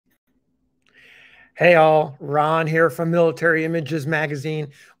Hey all, Ron here from Military Images Magazine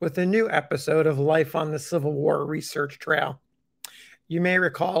with a new episode of Life on the Civil War Research Trail. You may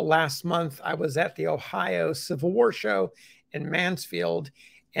recall last month I was at the Ohio Civil War Show in Mansfield,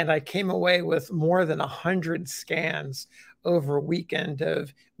 and I came away with more than 100 scans over a weekend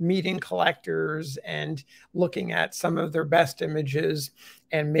of meeting collectors and looking at some of their best images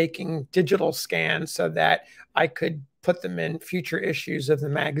and making digital scans so that I could put them in future issues of the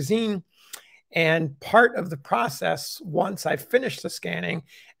magazine. And part of the process, once I finish the scanning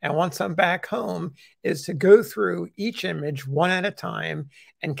and once I'm back home, is to go through each image one at a time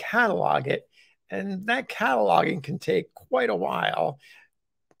and catalog it. And that cataloging can take quite a while.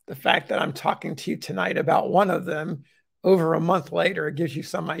 The fact that I'm talking to you tonight about one of them over a month later gives you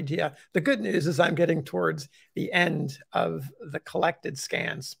some idea. The good news is I'm getting towards the end of the collected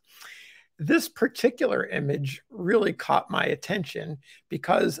scans. This particular image really caught my attention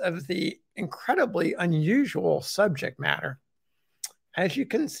because of the incredibly unusual subject matter. As you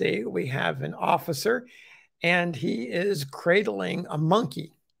can see, we have an officer and he is cradling a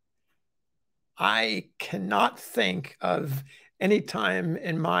monkey. I cannot think of any time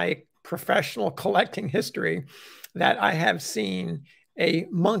in my professional collecting history that I have seen a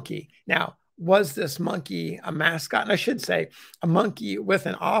monkey. Now, was this monkey a mascot? And I should say a monkey with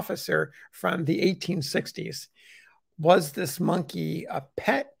an officer from the 1860s. Was this monkey a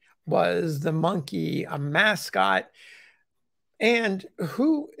pet? Was the monkey a mascot? And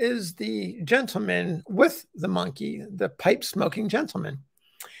who is the gentleman with the monkey, the pipe smoking gentleman?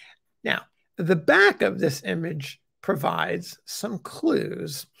 Now, the back of this image provides some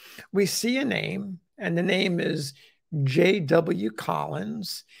clues. We see a name, and the name is J.W.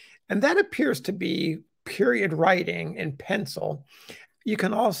 Collins, and that appears to be period writing in pencil. You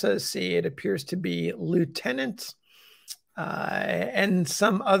can also see it appears to be lieutenant and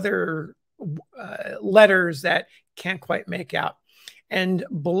some other letters that can't quite make out. And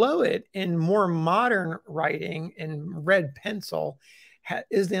below it, in more modern writing in red pencil,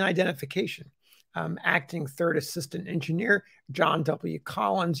 is the identification. Acting Third Assistant Engineer, John W.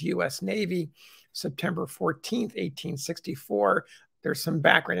 Collins, U.S. Navy, September 14th, 1864. There's some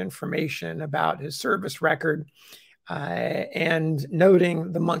background information about his service record and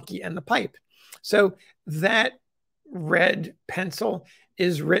noting the monkey and the pipe. So that red pencil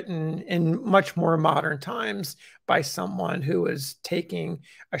is written in much more modern times by someone who is taking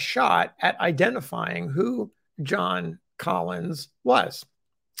a shot at identifying who John Collins was.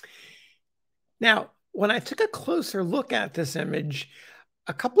 Now, when I took a closer look at this image,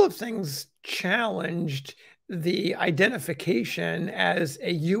 a couple of things challenged the identification as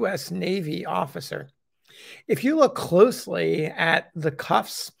a U.S. Navy officer. If you look closely at the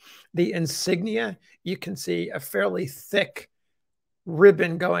cuffs, the insignia, you can see a fairly thick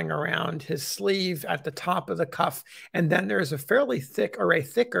ribbon going around his sleeve at the top of the cuff. And then there's a fairly thick or a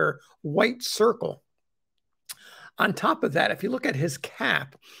thicker white circle. On top of that, if you look at his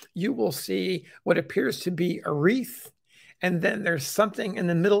cap, you will see what appears to be a wreath. And then there's something in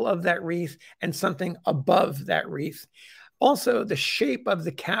the middle of that wreath and something above that wreath. Also, the shape of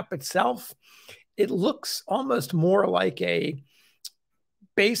the cap itself, it looks almost more like a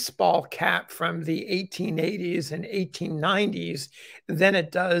baseball cap from the 1880s and 1890s than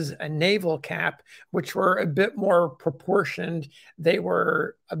it does a naval cap, which were a bit more proportioned. They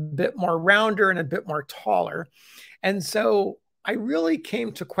were a bit more rounder and a bit more taller. And so I really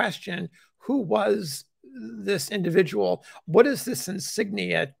came to question, who was this individual? What does this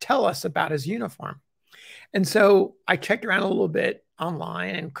insignia tell us about his uniform? And so I checked around a little bit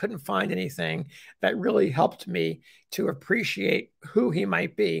online and couldn't find anything that really helped me to appreciate who he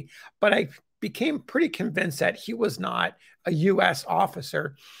might be. But I became pretty convinced that he was not a U.S.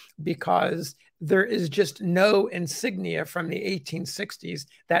 officer because there is just no insignia from the 1860s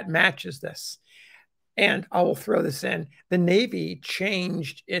that matches this. And I will throw this in. The Navy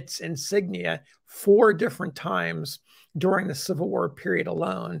changed its insignia 4 different times during the Civil War period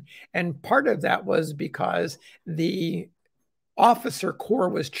alone. And part of that was because the officer corps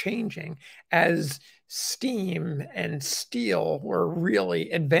was changing as steam and steel were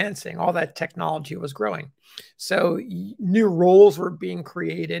really advancing. All that technology was growing. So new roles were being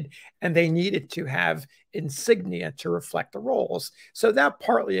created and they needed to have insignia to reflect the roles. So that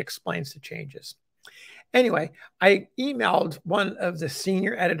partly explains the changes. Anyway, I emailed one of the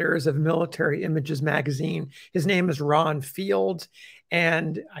senior editors of Military Images magazine. His name is Ron Field,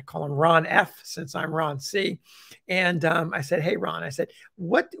 and I call him Ron F since I'm Ron C. And I said, hey, Ron, I said,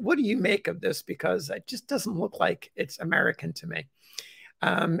 what do you make of this? Because it just doesn't look like it's American to me.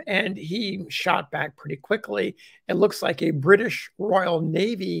 And he shot back pretty quickly. It looks like a British Royal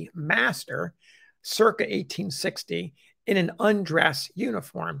Navy master circa 1860 in an undress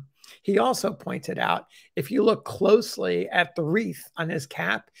uniform. He also pointed out, if you look closely at the wreath on his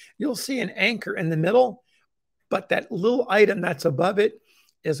cap, you'll see an anchor in the middle, but that little item that's above it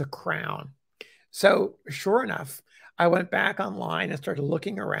is a crown. So sure enough, I went back online and started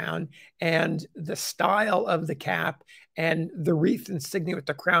looking around, and the style of the cap and the wreath insignia with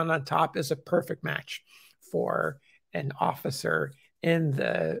the crown on top is a perfect match for an officer in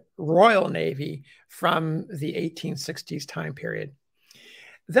the Royal Navy from the 1860s time period.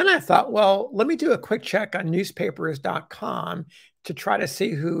 Then I thought, well, let me do a quick check on newspapers.com to try to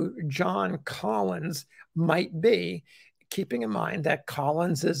see who John Collins might be, keeping in mind that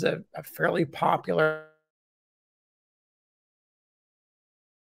Collins is a fairly popular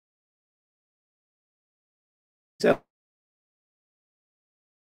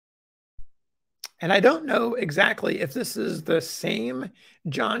and I don't know exactly if this is the same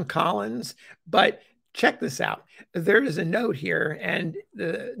John Collins, but check this out. There is a note here, and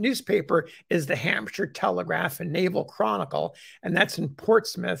the newspaper is the Hampshire Telegraph and Naval Chronicle, and that's in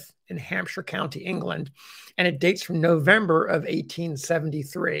Portsmouth in Hampshire County, England, and it dates from November of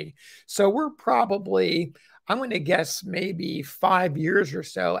 1873. So we're probably, I'm going to guess, maybe 5 years or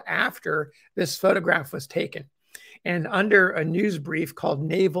so after this photograph was taken. And under a news brief called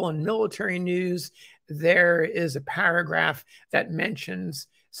Naval and Military News, there is a paragraph that mentions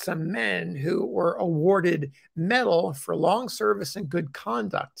some men who were awarded medal for long service and good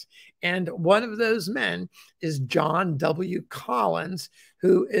conduct. And one of those men is John W. Collins,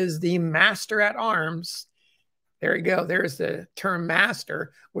 who is the master at arms. There you go. There's the term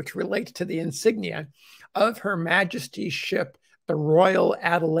master, which relates to the insignia of Her Majesty's ship, the Royal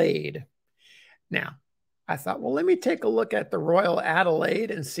Adelaide. Now, I thought, well, let me take a look at the Royal Adelaide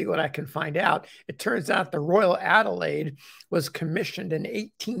and see what I can find out. It turns out the Royal Adelaide was commissioned in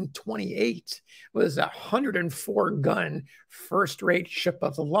 1828. It was a 104-gun first-rate ship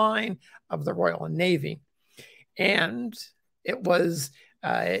of the line of the Royal Navy. And it was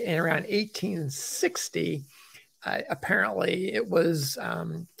in around 1860, apparently it was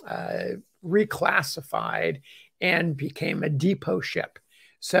reclassified and became a depot ship.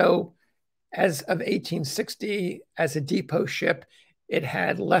 So as of 1860, as a depot ship, it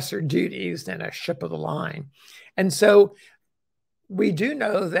had lesser duties than a ship of the line. And so we do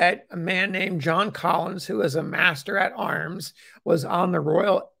know that a man named John Collins, who was a master at arms, was on the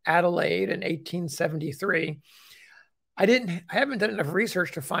Royal Adelaide in 1873. I haven't done enough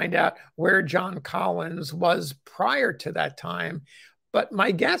research to find out where John Collins was prior to that time. But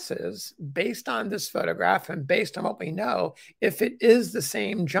my guess is, based on this photograph and based on what we know, if it is the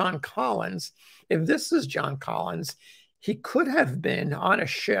same John Collins, if this is John Collins, he could have been on a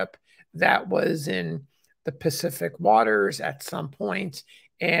ship that was in the Pacific waters at some point,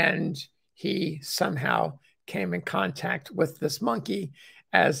 and he somehow came in contact with this monkey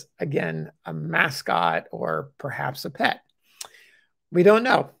as, again, a mascot or perhaps a pet. We don't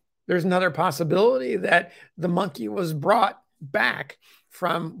know. There's another possibility that the monkey was brought back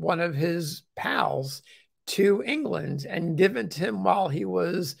from one of his pals to England and given to him while he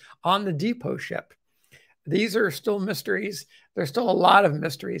was on the depot ship. These are still mysteries. There's still a lot of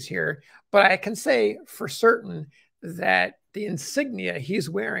mysteries here, but I can say for certain that the insignia he's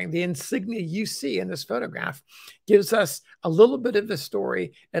wearing, the insignia you see in this photograph, gives us a little bit of the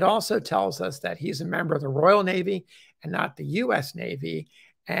story. It also tells us that he's a member of the Royal Navy and not the U.S. Navy.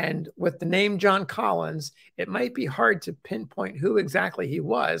 And with the name John Collins, it might be hard to pinpoint who exactly he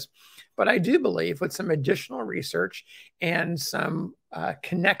was. But I do believe with some additional research and some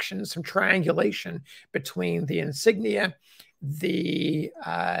connections, some triangulation between the insignia,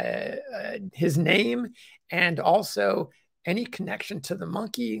 his name, and also any connection to the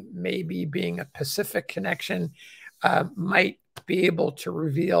monkey, maybe being a Pacific connection, might be able to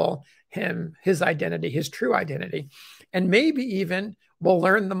reveal his identity, his true identity. And maybe even we'll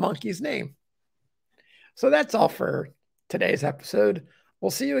learn the monkey's name. So that's all for today's episode. We'll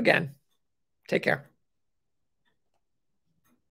see you again. Take care.